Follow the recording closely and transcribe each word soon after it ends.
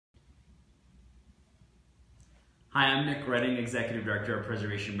Hi, I'm Nick Redding, Executive Director of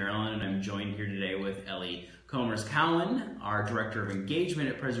Preservation Maryland, and I'm joined here today with Ellie Comers-Cowan, our Director of Engagement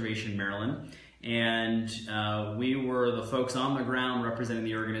at Preservation Maryland. And we were the folks on the ground representing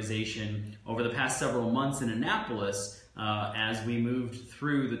the organization over the past several months in Annapolis as we moved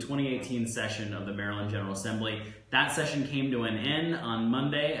through the 2018 session of the Maryland General Assembly. That session came to an end on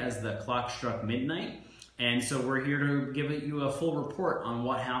Monday as the clock struck midnight. And so we're here to give you a full report on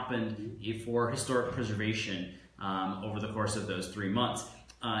what happened for historic preservation over the course of those 3 months.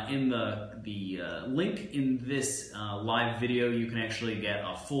 In the link in this live video, you can actually get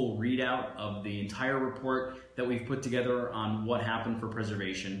a full readout of the entire report that we've put together on what happened for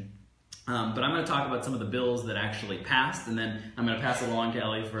preservation. But I'm going to talk about some of the bills that actually passed, and then I'm going to pass it along to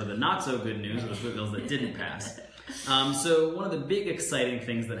Ellie for the not so good news, the bills that didn't pass. So one of the big exciting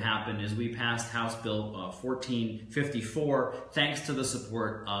things that happened is we passed House Bill 1454 thanks to the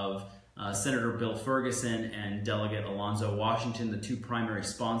support of Senator Bill Ferguson and Delegate Alonzo Washington, the two primary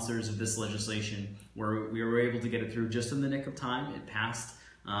sponsors of this legislation, where we were able to get it through just in the nick of time. It passed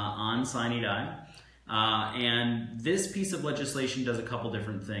on Sine. And this piece of legislation does a couple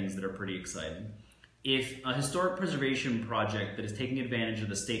different things that are pretty exciting. If a historic preservation project that is taking advantage of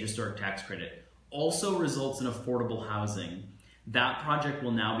the state historic tax credit also results in affordable housing, that project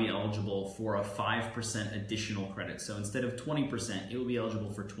will now be eligible for a 5% additional credit. So instead of 20%, it will be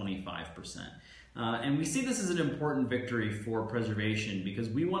eligible for 25%. And we see this as an important victory for preservation because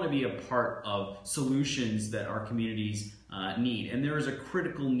we want to be a part of solutions that our communities need. And there is a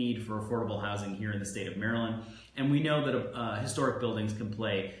critical need for affordable housing here in the state of Maryland. And we know that historic buildings can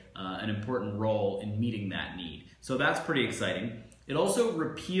play an important role in meeting that need. So that's pretty exciting. It also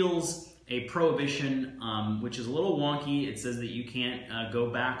repeals a prohibition, which is a little wonky. It says that you can't go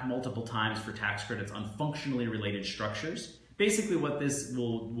back multiple times for tax credits on functionally related structures. Basically what this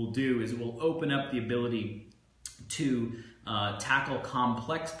will do is it will open up the ability to tackle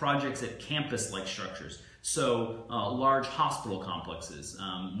complex projects at campus-like structures. So large hospital complexes.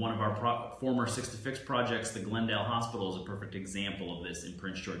 One of our former 6 to Fix projects, the Glendale Hospital, is a perfect example of this in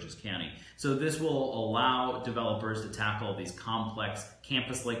Prince George's County. So this will allow developers to tackle these complex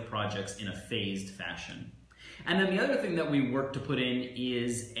campus-like projects in a phased fashion. And then the other thing that we work to put in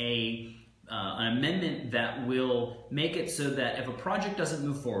is an amendment that will make it so that if a project doesn't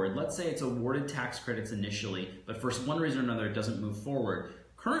move forward, let's say it's awarded tax credits initially, but for one reason or another it doesn't move forward,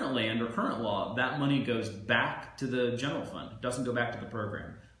 currently, under current law, that money goes back to the general fund. It doesn't go back to the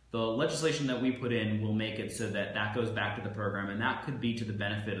program. The legislation that we put in will make it so that that goes back to the program, and that could be to the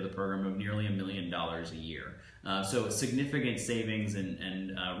benefit of the program of nearly $1 million a year. So significant savings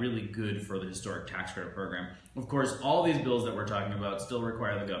and really good for the historic tax credit program. Of course, all these bills that we're talking about still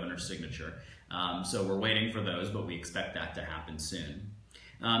require the governor's signature. So we're waiting for those, but we expect that to happen soon.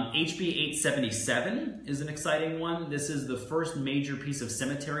 HB 877 is an exciting one. This is the first major piece of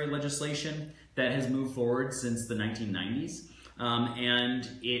cemetery legislation that has moved forward since the 1990s. And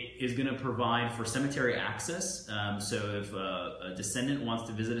it is going to provide for cemetery access. So if a descendant wants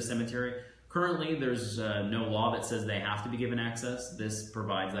to visit a cemetery, currently there's no law that says they have to be given access. This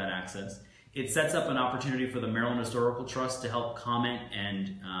provides that access. It sets up an opportunity for the Maryland Historical Trust to help comment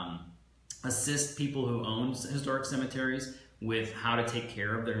and assist people who own historic cemeteries with how to take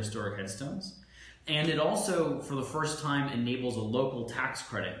care of their historic headstones. And it also, for the first time, enables a local tax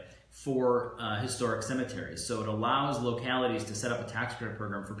credit for historic cemeteries. So it allows localities to set up a tax credit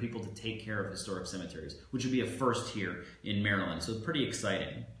program for people to take care of historic cemeteries, which would be a first here in Maryland. So it's pretty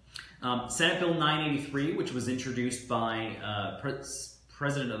exciting. Senate Bill 983, which was introduced by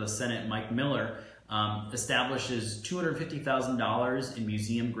President of the Senate, Mike Miller, establishes $250,000 in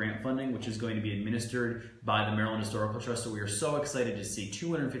museum grant funding, which is going to be administered by the Maryland Historical Trust. So we are so excited to see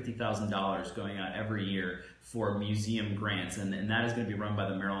 $250,000 going out every year for museum grants, and that is going to be run by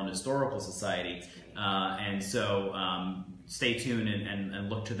the Maryland Historical Society. And so stay tuned and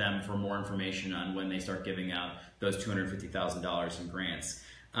look to them for more information on when they start giving out those $250,000 in grants.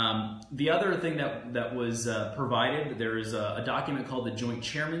 The other thing that was provided, there is a document called the Joint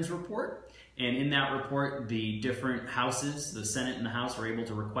Chairman's Report. And in that report, the different houses, the Senate and the House, are able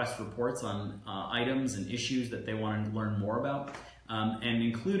to request reports on items and issues that they want to learn more about. And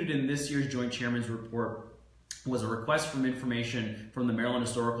included in this year's Joint Chairman's Report was a request for information from the Maryland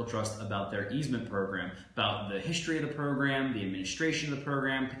Historical Trust about their easement program, about the history of the program, the administration of the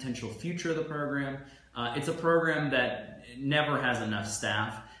program, potential future of the program, It's a program that never has enough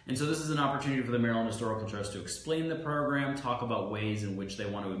staff. And so this is an opportunity for the Maryland Historical Trust to explain the program, talk about ways in which they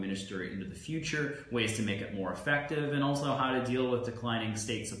want to administer it into the future, ways to make it more effective, and also how to deal with declining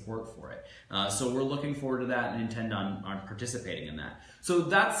state support for it. So we're looking forward to that and intend on participating in that. So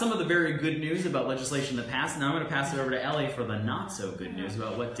that's some of the very good news about legislation that passed. Now I'm going to pass it over to Ellie for the not so good news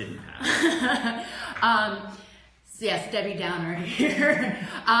about what didn't pass. Yes, Debbie Downer here.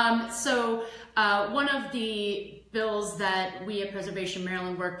 One of the bills that we at Preservation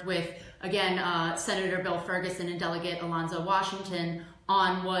Maryland worked with, again, Senator Bill Ferguson and Delegate Alonzo Washington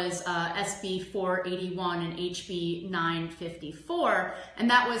on was SB 481 and HB 954, and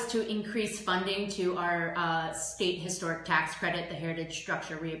that was to increase funding to our state historic tax credit, the Heritage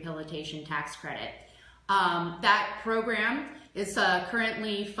Structure Rehabilitation Tax Credit. That program is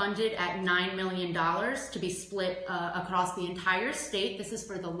currently funded at $9 million to be split across the entire state. This is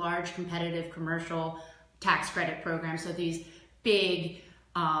for the large competitive commercial tax credit program. So these big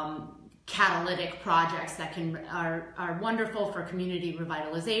catalytic projects that are wonderful for community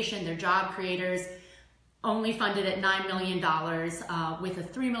revitalization. They're job creators, only funded at $9 million with a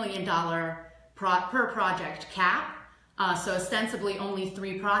 $3 million per project cap. So ostensibly only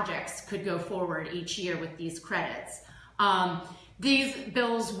 3 projects could go forward each year with these credits. These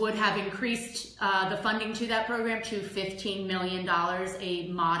bills would have increased the funding to that program to $15 million, a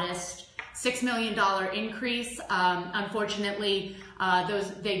modest $6 million increase. Unfortunately,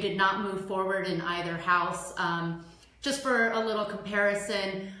 they did not move forward in either house. Just for a little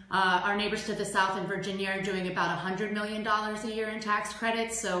comparison, our neighbors to the south in Virginia are doing about $100 million a year in tax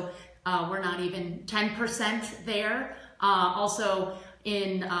credits, so we're not even 10% there. Also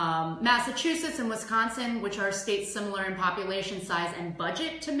in Massachusetts and Wisconsin, which are states similar in population size and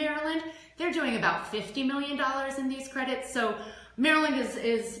budget to Maryland, they're doing about $50 million in these credits. So Maryland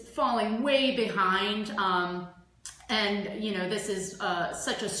is falling way behind, and you know, this is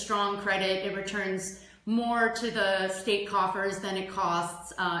such a strong credit. It returns more to the state coffers than it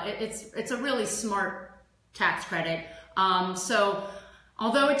costs. It's a really smart tax credit. So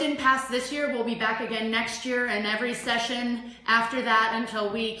although it didn't pass this year, we'll be back again next year and every session after that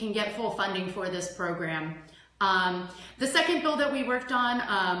until we can get full funding for this program. The second bill that we worked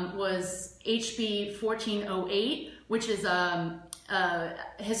on was HB 1408, which is a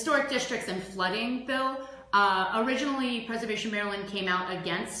historic districts and flooding bill. Originally, Preservation Maryland came out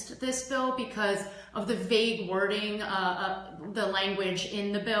against this bill because of the vague wording, the language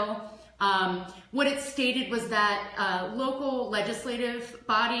in the bill. What it stated was that local legislative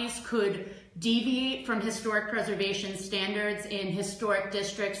bodies could deviate from historic preservation standards in historic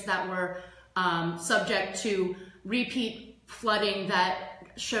districts that were subject to repeat flooding that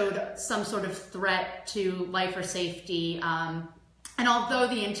showed some sort of threat to life or safety. And although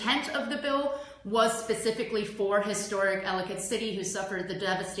the intent of the bill was specifically for historic Ellicott City, who suffered the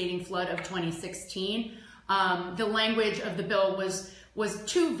devastating flood of 2016, the language of the bill was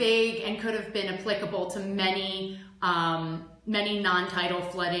too vague and could have been applicable to many non-tidal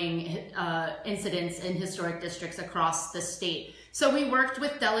flooding incidents in historic districts across the state. So we worked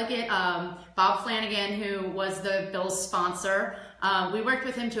with Delegate Bob Flanagan, who was the bill's sponsor. We worked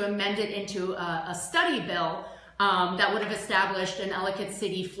with him to amend it into a study bill that would have established an Ellicott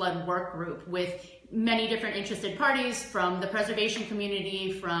City flood work group with many different interested parties from the preservation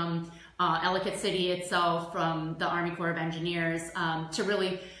community, from Ellicott City itself, from the Army Corps of Engineers, to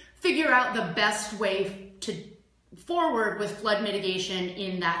really figure out the best way to forward with flood mitigation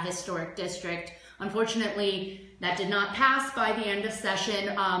in that historic district. Unfortunately, that did not pass by the end of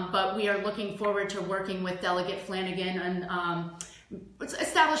session, but we are looking forward to working with Delegate Flanagan and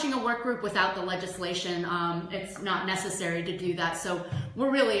establishing a work group without the legislation. It's not necessary to do that, so we're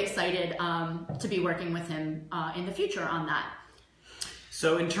really excited to be working with him in the future on that.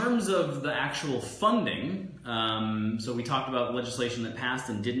 So in terms of the actual funding, so we talked about legislation that passed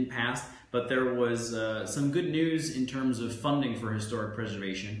and didn't pass, but there was some good news in terms of funding for historic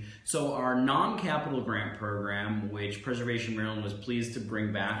preservation. So our non-capital grant program, which Preservation Maryland was pleased to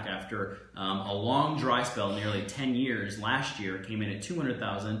bring back after a long dry spell, nearly 10 years, last year came in at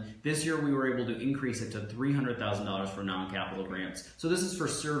 $200,000. This year we were able to increase it to $300,000 for non-capital grants. So this is for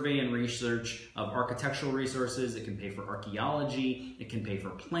survey and research of architectural resources. It can pay for archaeology, it can pay for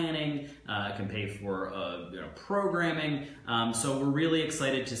planning, it can pay for programming. So we're really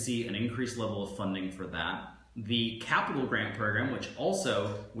excited to see an increased level of funding for that. The capital grant program, which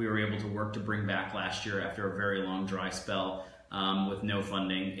also we were able to work to bring back last year after a very long dry spell with no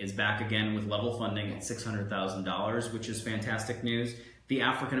funding, is back again with level funding at $600,000, which is fantastic news. The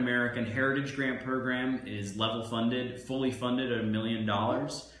African American Heritage Grant Program is level funded, fully funded at $1 million.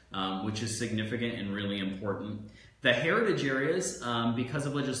 which is significant and really important. The heritage areas, because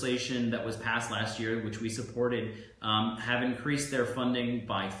of legislation that was passed last year, which we supported, have increased their funding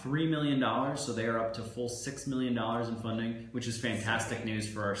by $3 million, so they are up to full $6 million in funding, which is fantastic news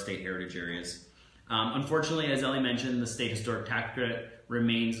for our state heritage areas. Unfortunately, as Ellie mentioned, the state historic tax credit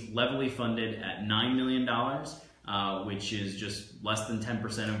remains levelly funded at $9 million, which is just less than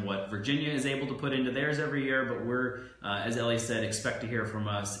 10% of what Virginia is able to put into theirs every year, but we're, as Ellie said, expect to hear from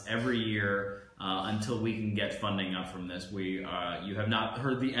us every year until we can get funding up from this. You have not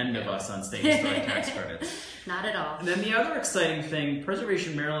heard the end of us on state historic tax credits. Not at all. And then the other exciting thing,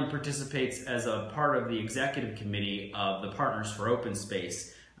 Preservation Maryland participates as a part of the executive committee of the Partners for Open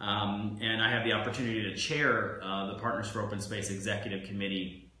Space. And I have the opportunity to chair the Partners for Open Space executive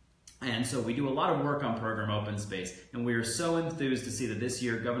committee. And so we do a lot of work on program open space. And we are so enthused to see that this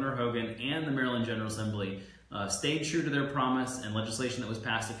year Governor Hogan and the Maryland General Assembly stayed true to their promise, and legislation that was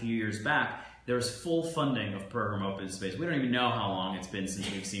passed a few years back, there's full funding of program open space. We don't even know how long it's been since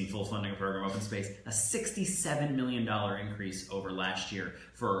we've seen full funding of program open space. A $67 million increase over last year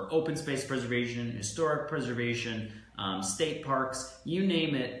for open space preservation, historic preservation, state parks, you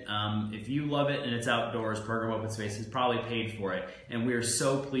name it. If you love it and it's outdoors, program open space has probably paid for it. And we are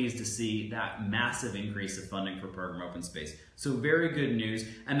so pleased to see that massive increase of funding for program open space. So very good news.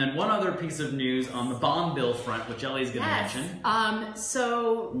 And then one other piece of news on the bond bill front, which Ellie's going to mention.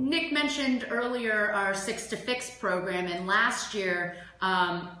 So Nick mentioned earlier our Six to Fix program, and last year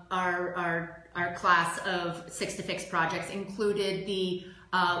our class of Six to Fix projects included the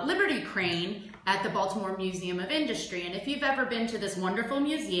Liberty Crane at the Baltimore Museum of Industry. And if you've ever been to this wonderful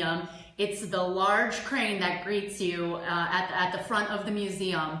museum, it's the large crane that greets you at the front of the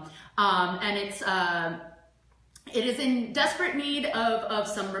museum. And it is in desperate need of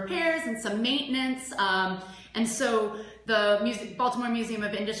some repairs and some maintenance. And so the Baltimore Museum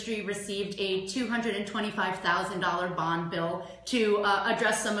of Industry received a $225,000 bond bill to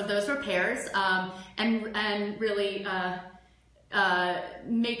address some of those repairs and really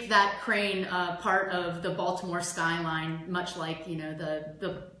make that crane part of the Baltimore skyline, much like, you know,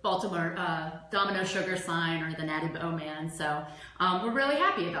 the Baltimore Domino Sugar sign or the Natty Bow Man. So we're really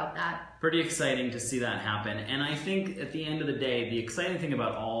happy about that. Pretty exciting to see that happen. And I think at the end of the day, the exciting thing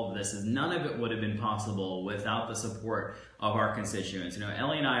about all of this is none of it would have been possible without the support of our constituents. You know,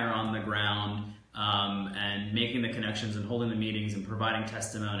 Ellie and I are on the ground and making the connections and holding the meetings and providing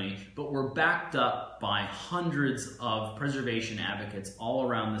testimony, but we're backed up by hundreds of preservation advocates all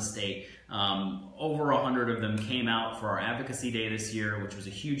around the state. Over 100 of them came out for our Advocacy Day this year, which was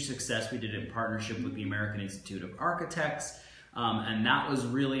a huge success. We did it in partnership with the American Institute of Architects. And that was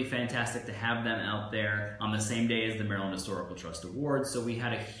really fantastic to have them out there on the same day as the Maryland Historical Trust Awards. So we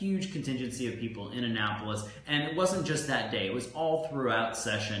had a huge contingency of people in Annapolis, and it wasn't just that day, it was all throughout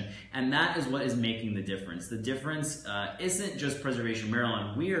session, and that is what is making the difference. The difference isn't just Preservation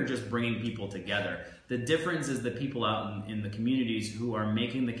Maryland, we are just bringing people together. The difference is the people out in the communities who are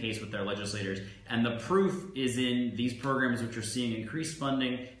making the case with their legislators, and the proof is in these programs which are seeing increased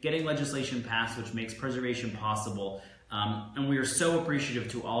funding, getting legislation passed which makes preservation possible. And we are so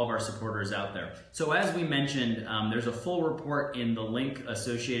appreciative to all of our supporters out there. So as we mentioned, there's a full report in the link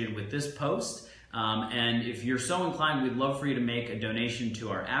associated with this post. And if you're so inclined, we'd love for you to make a donation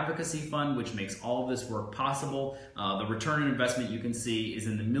to our advocacy fund, which makes all of this work possible. The return on investment you can see is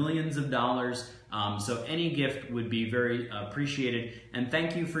in the millions of dollars. So any gift would be very appreciated. And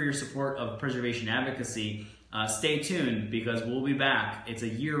thank you for your support of preservation advocacy. Stay tuned because we'll be back. It's a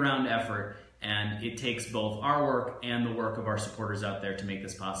year-round effort. And it takes both our work and the work of our supporters out there to make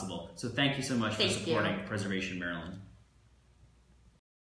this possible. So thank you so much for supporting Preservation Maryland.